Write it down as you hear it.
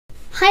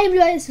Hi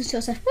everybody, this is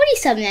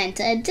Joseph47 and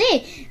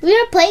today we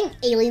are playing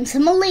Alien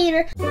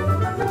Simulator.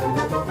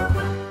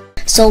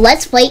 So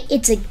let's play.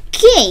 It's a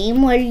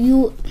game where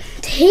you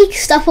take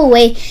stuff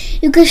away.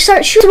 You can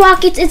start shooting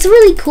rockets. It's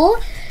really cool.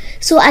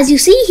 So as you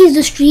see,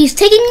 he's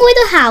taking away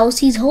the house.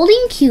 He's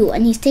holding Q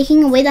and he's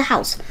taking away the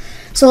house.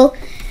 So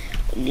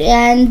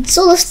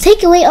let's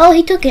take away. Oh,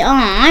 he took it. Oh,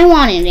 I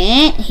wanted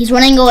it. He's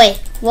running away.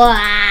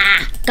 Wah,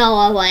 go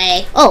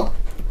away. Oh,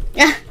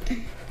 yeah.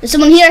 There's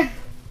someone here.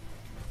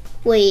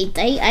 Wait,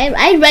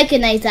 I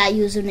recognize that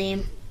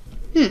username.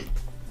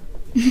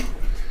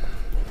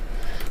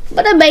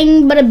 Bada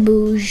bang, bada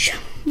boosh.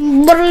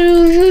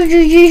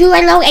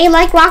 I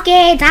like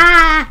rockets.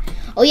 Ah.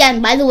 Oh yeah,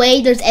 and by the way,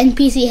 there's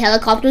NPC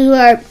helicopters who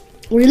are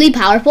really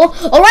powerful.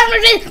 Oh, one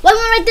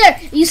right there.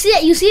 You see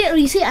it? You see it?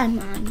 You see it? I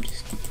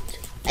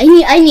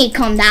need to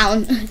calm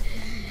down.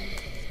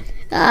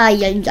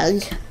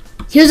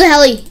 Here's a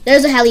heli.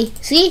 There's a heli.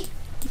 See?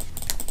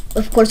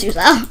 Of course there's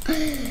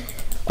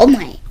oh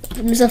my.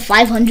 There's a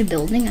 500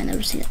 building. I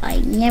never seen it. I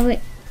never.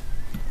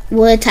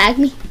 Will it attack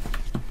me?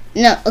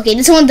 No. Okay,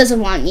 this one doesn't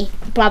want me.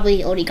 It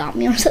probably already got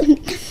me or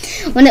something.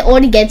 When it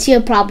already gets you,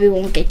 it probably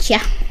won't get you.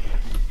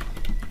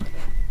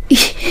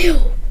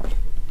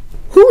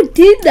 Who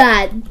did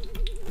that?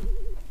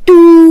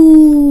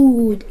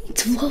 Dude,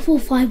 it's level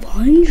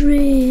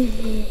 500.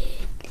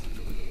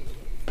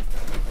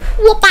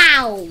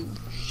 Whoop-ow!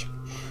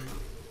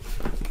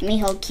 Let me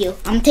hold Q.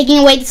 I'm taking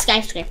away the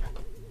skyscraper.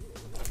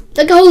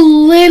 Look how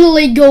little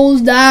it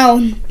goes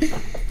down.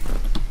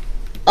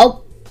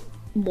 Oh,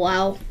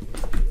 wow.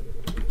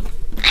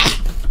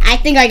 I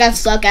think I got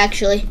stuck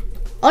actually.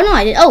 Oh no,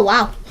 I did. Oh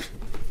wow.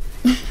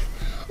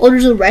 Oh,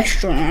 there's a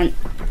restaurant.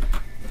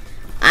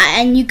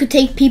 And you could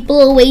take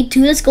people away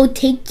too. Let's go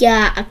take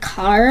a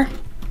car.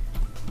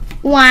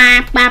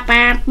 Wah, bah,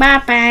 bah,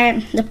 bah,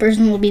 bah. The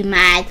person will be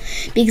mad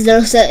because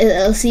they'll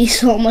see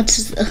so much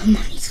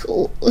money.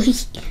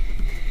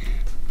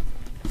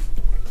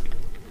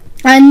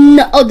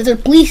 Oh, there's a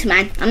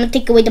policeman. I'm gonna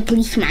take away the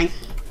policeman.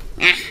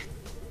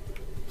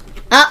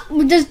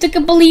 We just took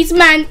a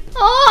policeman.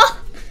 Oh,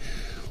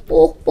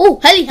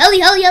 heli up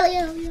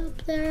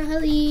there,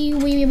 heli.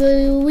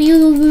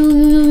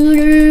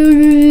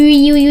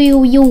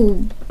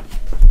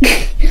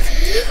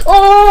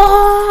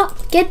 Oh,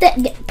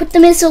 put the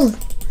missiles.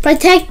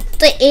 Protect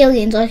the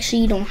aliens.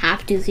 Actually, you don't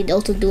have to. You could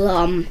also do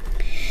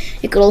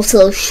you could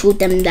also shoot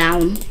them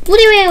down.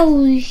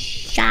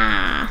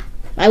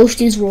 I wish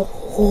these were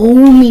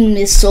homing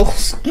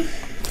missiles.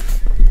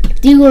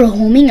 If they were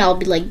homing, I'll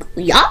be like,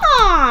 yeah.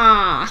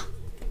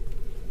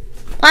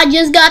 I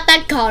just got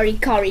that curry.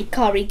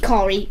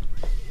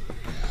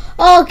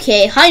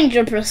 Okay,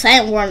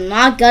 100%. We're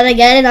not gonna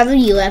get another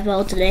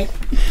UFO today.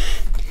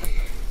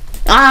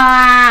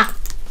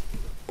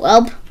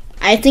 Well,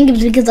 I think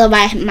it's because of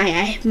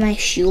my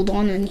shield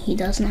on, and he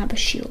doesn't have a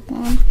shield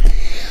on.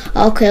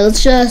 Okay,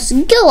 let's just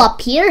go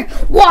up here.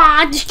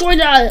 Wow, destroy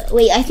the...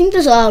 Wait, I think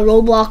there's a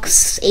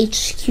Roblox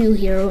HQ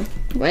here,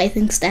 where I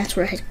think that's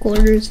for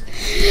headquarters.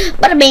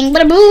 Bada bang,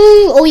 bada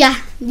boo. Oh yeah,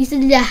 this is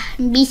the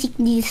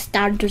basically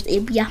starters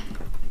area.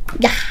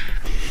 Yeah.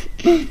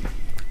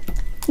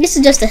 This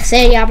is just a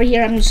city over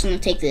here. I'm just gonna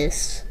take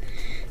this.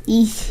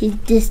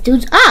 This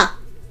dude's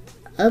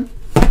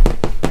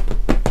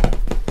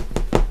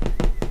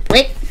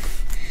wait.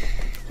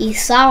 He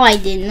saw I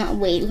did not.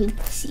 Wait,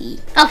 let's see.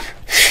 Oh.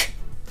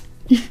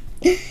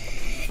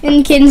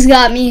 And Ken's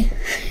got me.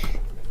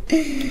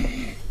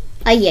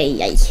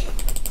 Ay.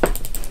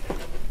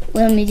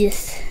 Let me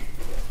just.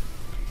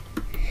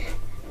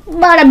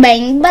 Bada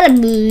bang, bada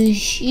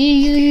boosh.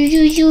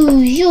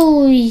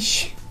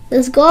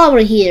 Let's go over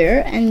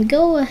here and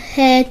go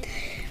ahead.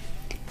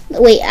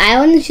 Wait, I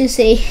want to just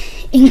say,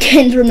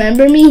 Ken,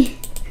 remember me?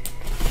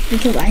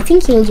 Because I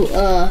think he was,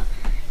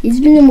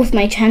 he's been with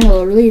my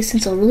channel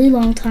since a really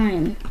long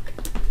time.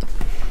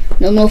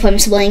 Don't know if I'm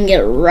spelling it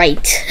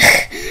right.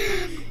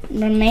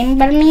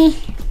 Remember me?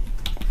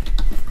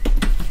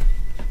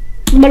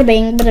 Bada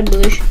bang, bada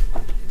boosh.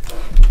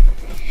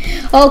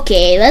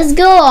 Okay, let's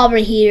go over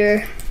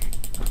here.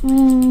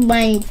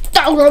 My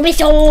dollar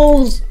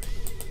missiles.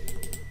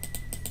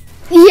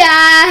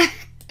 Yeah.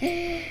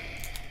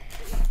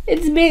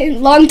 It's been a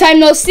long time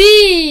no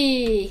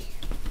see.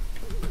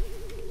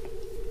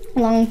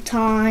 Long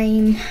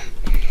time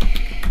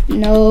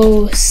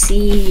no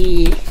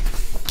see.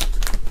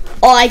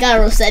 Oh, I got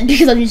a reset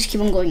because I'm just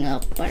keep on going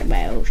up.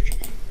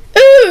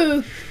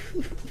 Ooh.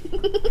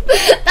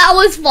 That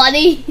was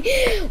funny.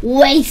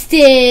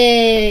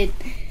 Wasted.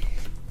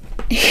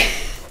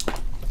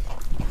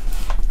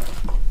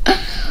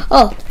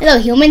 Oh, hello,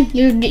 human.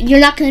 You're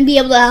not gonna be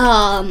able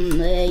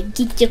to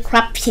get your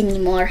crops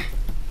anymore.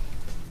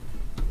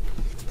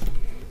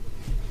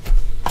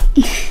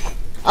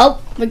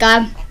 Oh my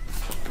God!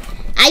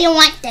 I don't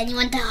want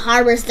anyone to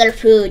harvest their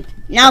food.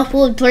 No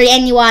food for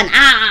anyone.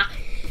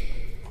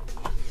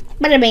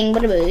 Bada bing,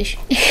 bada boosh.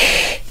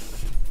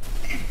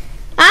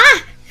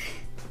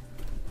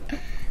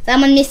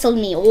 Someone missiled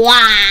me.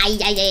 Why?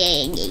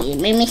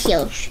 My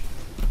missiles.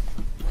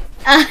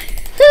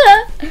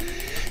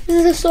 This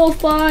this is so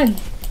fun.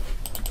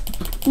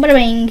 Bada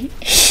bing.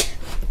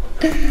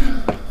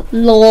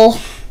 Lol.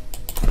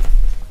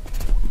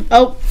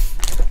 Oh.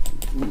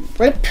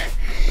 Rip.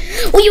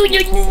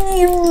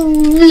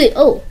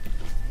 Oh.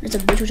 There's a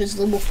bridge which is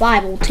level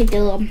 5. We'll take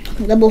the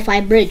level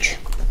 5 bridge.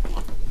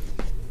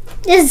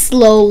 It's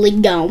slowly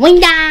going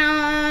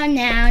down.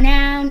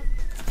 Now.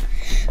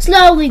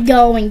 Slowly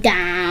going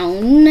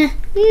down.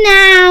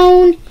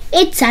 Noun.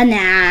 It's a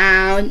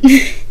noun.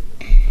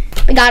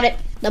 I got it.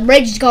 The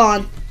bridge is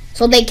gone.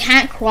 So they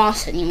can't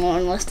cross anymore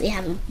unless they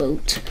have a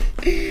boat.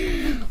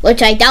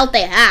 Which I doubt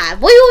they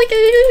have. Rockets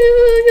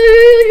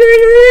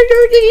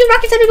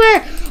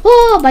everywhere!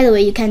 Oh, by the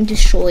way, you can't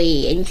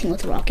destroy anything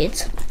with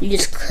rockets. You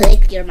just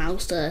click your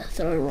mouse to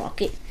throw a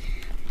rocket.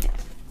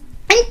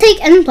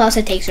 And plus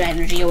it takes your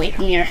energy away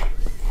from your...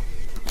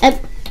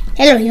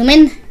 hello,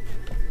 human.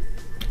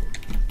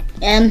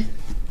 The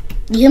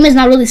human's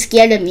not really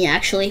scared of me,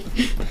 actually.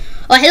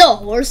 Oh, hello,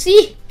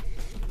 horsey.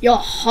 Your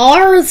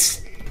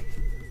horse.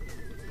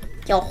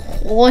 Your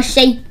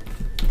horsey.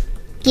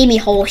 Give me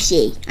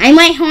horsey. I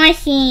want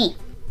horsey.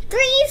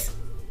 Please.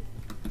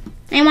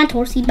 I want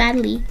horsey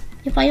badly.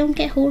 If I don't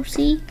get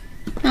horsey,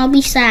 I'll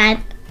be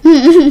sad.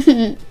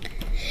 Let's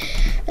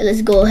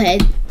go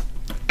ahead.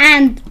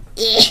 And...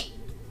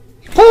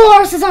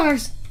 horse is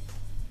ours.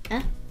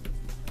 Huh?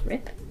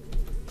 Rip.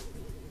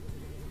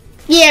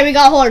 Yeah, we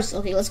got horse.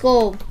 Okay, let's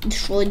go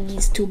destroy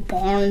these 2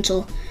 barns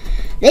so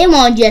they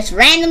won't just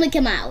randomly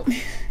come out.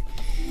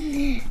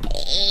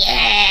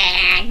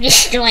 Yeah,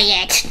 destroy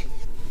it.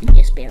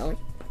 Just barely.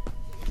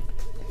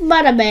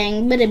 Bada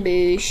bang, bada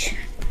boosh.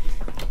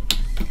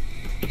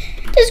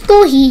 Let's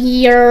go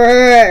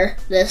here.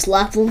 This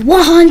level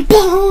 1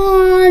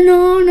 barn.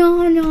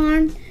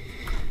 No.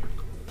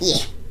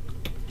 Yeah.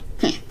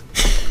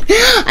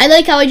 I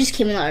like how I just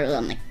came in early.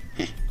 I'm like,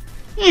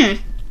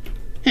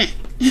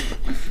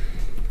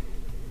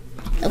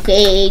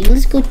 Okay,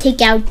 let's go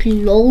take out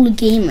LOL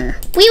Gamer.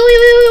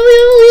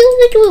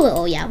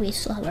 Oh yeah, we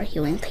still have our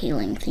healing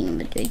thing,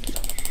 but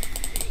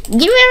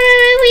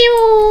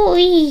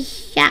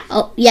yeah.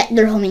 Oh yeah,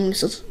 they're homing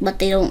missiles, but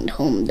they don't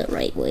home the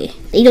right way.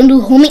 They don't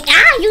do homing.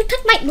 Ah, you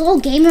took my LOL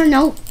Gamer.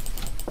 No,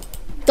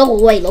 go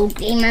away, LOL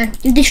Gamer.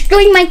 You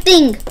destroyed my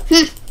thing.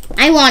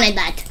 I wanted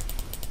that.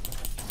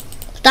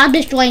 Stop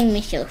destroying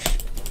missiles.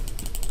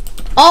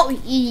 Oh,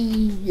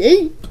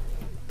 yay.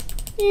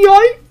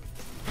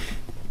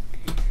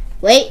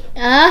 Wait,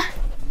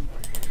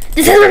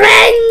 this is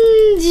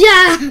revenge!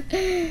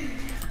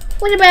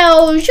 What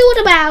about?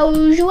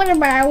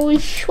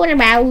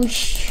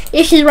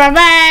 This is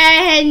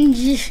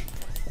revenge!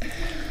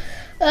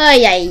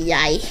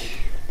 Ay.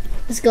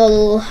 Let's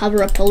go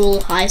hover up a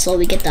little high so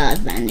we get the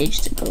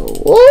advantage to go.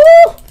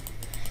 Ooh!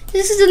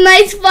 This is a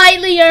nice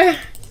fight here.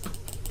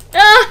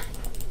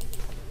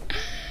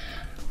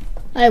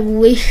 I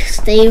wish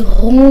stay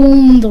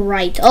home the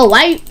right. Oh,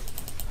 why?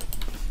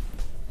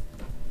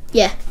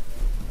 Yeah.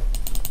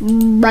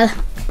 Bruh.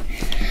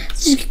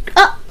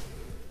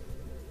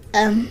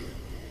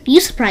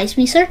 You surprised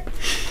me, sir.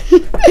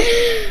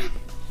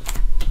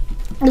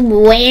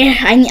 Where?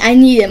 I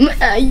need him.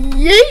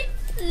 Yay.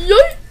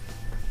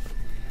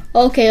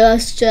 Okay,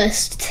 let's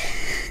just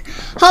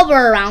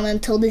hover around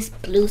until this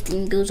blue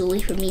thing goes away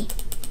from me.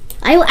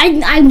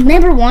 I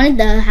never wanted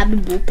to have the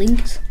blue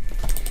things.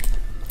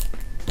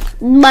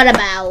 Bada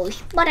boosh.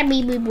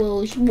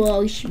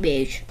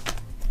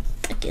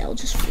 Okay, I'll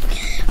just...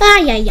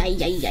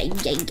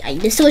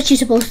 This is what you're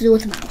supposed to do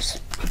with a mouse.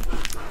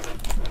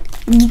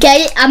 You get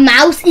it? A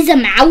mouse is a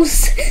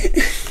mouse.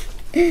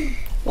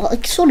 Well,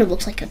 it sort of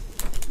looks like a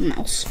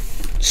mouse.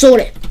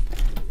 Sort of.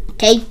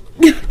 Okay?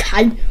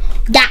 God,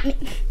 got me.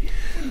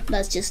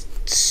 That's just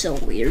so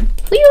weird.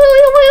 We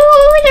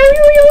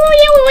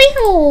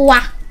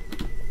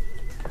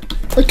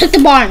took the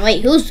barn.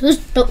 Wait, who's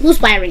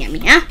firing at me,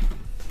 huh?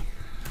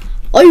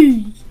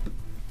 Oi!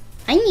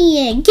 I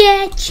need to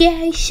get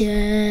your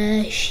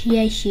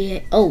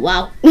shit. Oh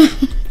wow.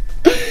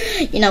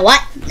 You know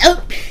what?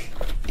 Nope.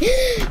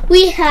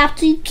 We have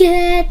to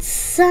get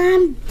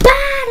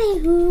somebody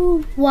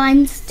who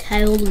once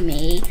told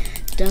me.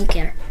 Don't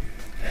care.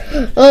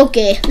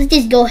 Okay, let's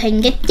just go ahead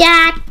and get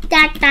that.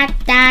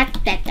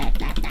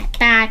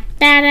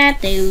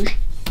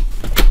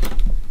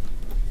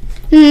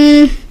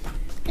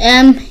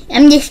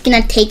 I'm just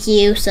gonna take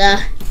you, so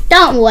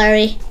don't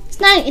worry.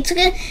 It's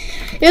good.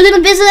 You're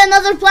gonna visit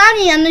another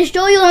planet. I'm gonna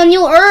show you a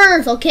new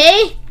Earth,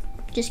 okay?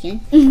 Just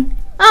kidding.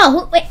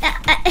 Oh, wait,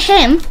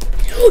 him.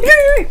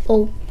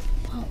 Oh,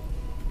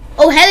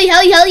 heli.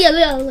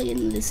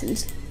 Listen.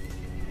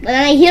 But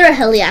then I hear a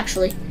heli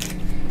actually.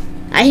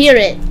 I hear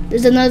it.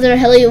 There's another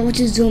heli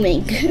which is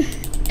zooming.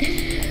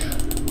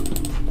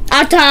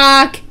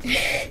 Attack!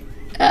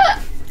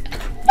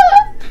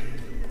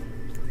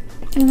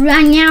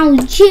 Run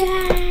out,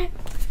 Jack!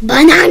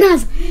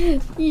 Bananas!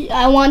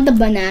 I want the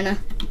banana.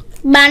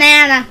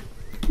 Banana!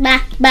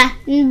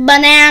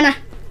 Banana!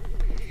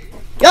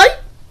 Yoy!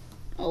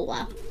 Oh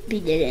wow, he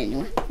did it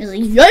anyway. He's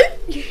like, yoy!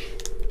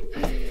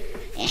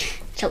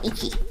 So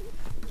itchy.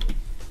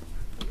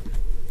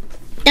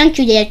 Don't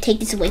you dare take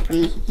this away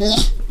from me.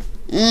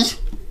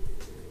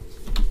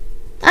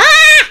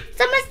 Ah!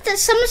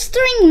 Someone's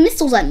throwing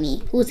missiles at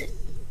me. Who is it?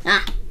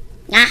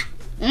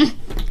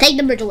 Take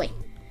the bridge away.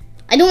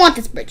 I don't want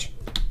this bridge.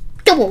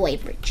 Go away,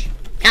 bridge.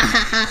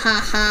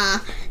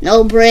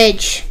 No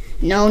bridge.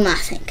 No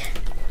nothing.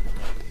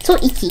 So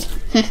icky.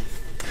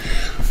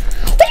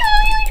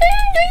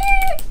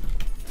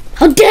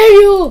 How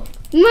dare you!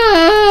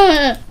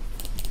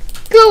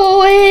 Go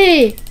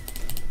away!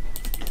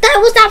 That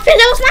was not fair.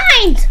 That was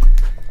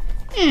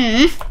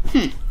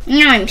mine.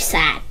 Now I'm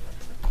sad.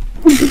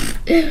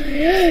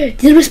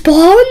 Did it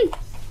respawn?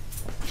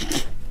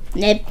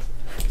 Nip.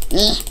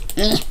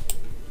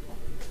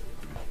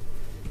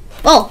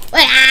 Oh.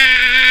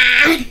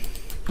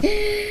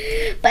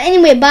 But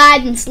anyway, bye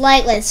and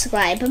like, let's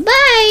subscribe.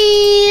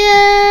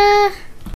 Bye.